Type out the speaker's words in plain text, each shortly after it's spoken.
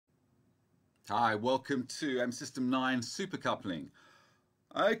Hi, welcome to System 9 supercoupling.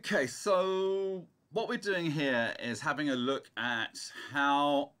 Okay, so what we're doing here is having a look at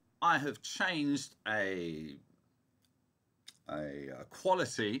how I have changed a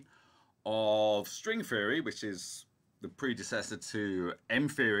quality of string theory, which is the predecessor to M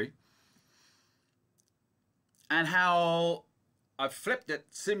theory, and how I've flipped it,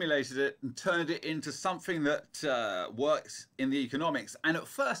 simulated it, and turned it into something that works in the economics. And at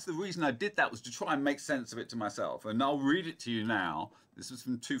first, the reason I did that was to try and make sense of it to myself. And I'll read it to you now. This was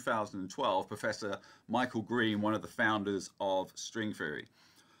from 2012, Professor Michael Green, one of the founders of string theory.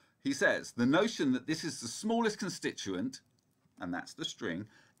 He says, the notion that this is the smallest constituent, and that's the string,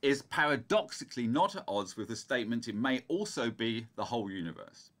 is paradoxically not at odds with the statement it may also be the whole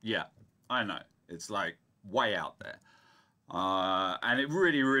universe. Yeah, I know. It's like way out there. And it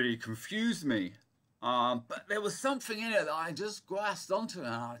really confused me. But there was something in it that I just grasped onto, and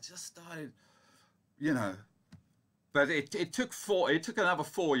I just started, you know. But it took another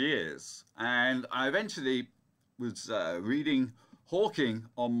 4 years, and I eventually was reading Hawking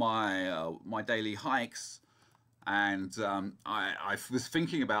on my daily hikes, and I was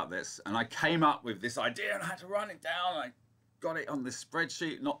thinking about this, and I came up with this idea, and I had to run it down. I got it on this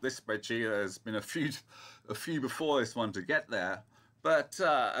spreadsheet, not this spreadsheet. There's been a few before this one to get there, but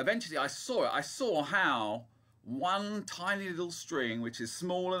eventually I saw it. I saw how one tiny little string, which is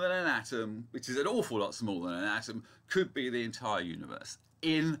smaller than an atom, which is an awful lot smaller than an atom, could be the entire universe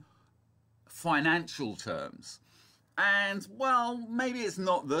in financial terms. And well, maybe it's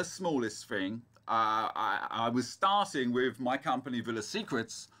not the smallest thing. I was starting with my company Villa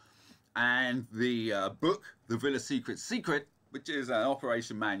Secrets, and the book, The Villa Secrets Secret, which is an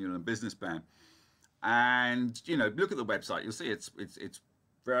operation manual and business plan. And, you know, look at the website, you'll see it's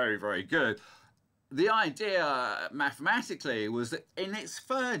very good. The idea mathematically was that in its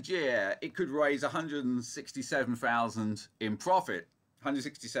third year, it could raise 167,000 in profit,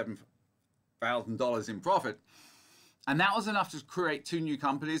 $167,000 in profit. And that was enough to create 2 new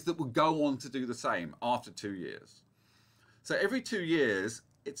companies that would go on to do the same after 2 years. So every 2 years,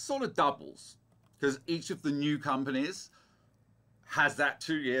 it sort of doubles, because each of the new companies has that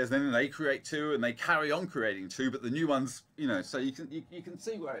 2 years, then they create 2 and they carry on creating 2, but the new ones, you know, so you can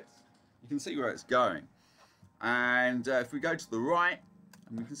see where it's going. And if we go to the right,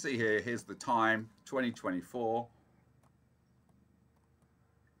 and we can see here's the time, 2024.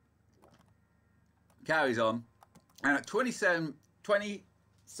 Carries on. And at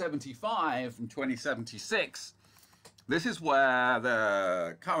 2075 and 2076, this is where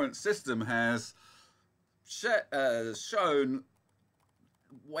the current system has shown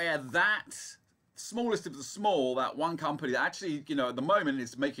where that smallest of the small, that one company that actually, you know, at the moment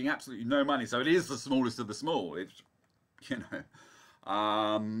is making absolutely no money, so it is the smallest of the small, it's, you know,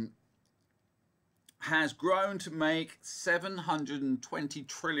 has grown to make $720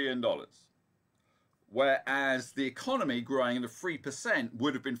 trillion. Whereas the economy growing at 3%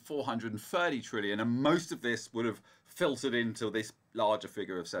 would have been 430 trillion, and most of this would have filtered into this larger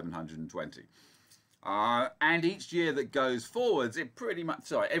figure of 720. And each year that goes forwards, it pretty much,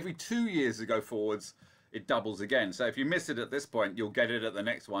 sorry, every 2 years that go forwards, it doubles again. So if you miss it at this point, you'll get it at the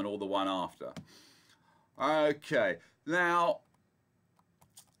next one or the one after. Okay, now,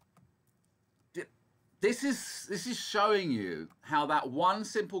 this is showing you how that one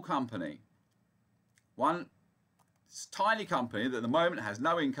simple company, one tiny company that at the moment has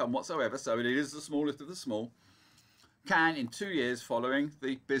no income whatsoever, so it is the smallest of the small, can in 2 years following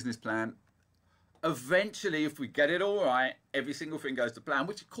the business plan, eventually, if we get it all right, every single thing goes to plan,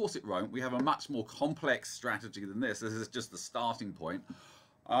 which of course it won't. We have a much more complex strategy than this. This is just the starting point.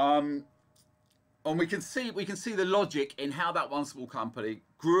 And we can see the logic in how that one small company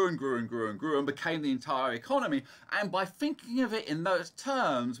grew and became the entire economy. And by thinking of it in those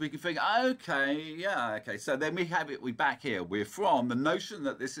terms, we can think, okay, yeah, okay. So then we have it, we back here. We're from the notion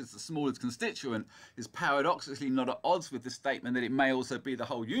that this is the smallest constituent is paradoxically not at odds with the statement that it may also be the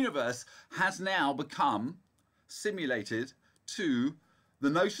whole universe, has now become simulated to the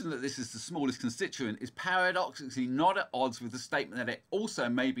notion that this is the smallest constituent is paradoxically not at odds with the statement that it also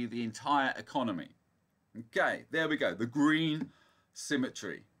may be the entire economy. Okay, there we go, the green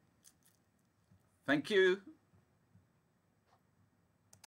symmetry. Thank you.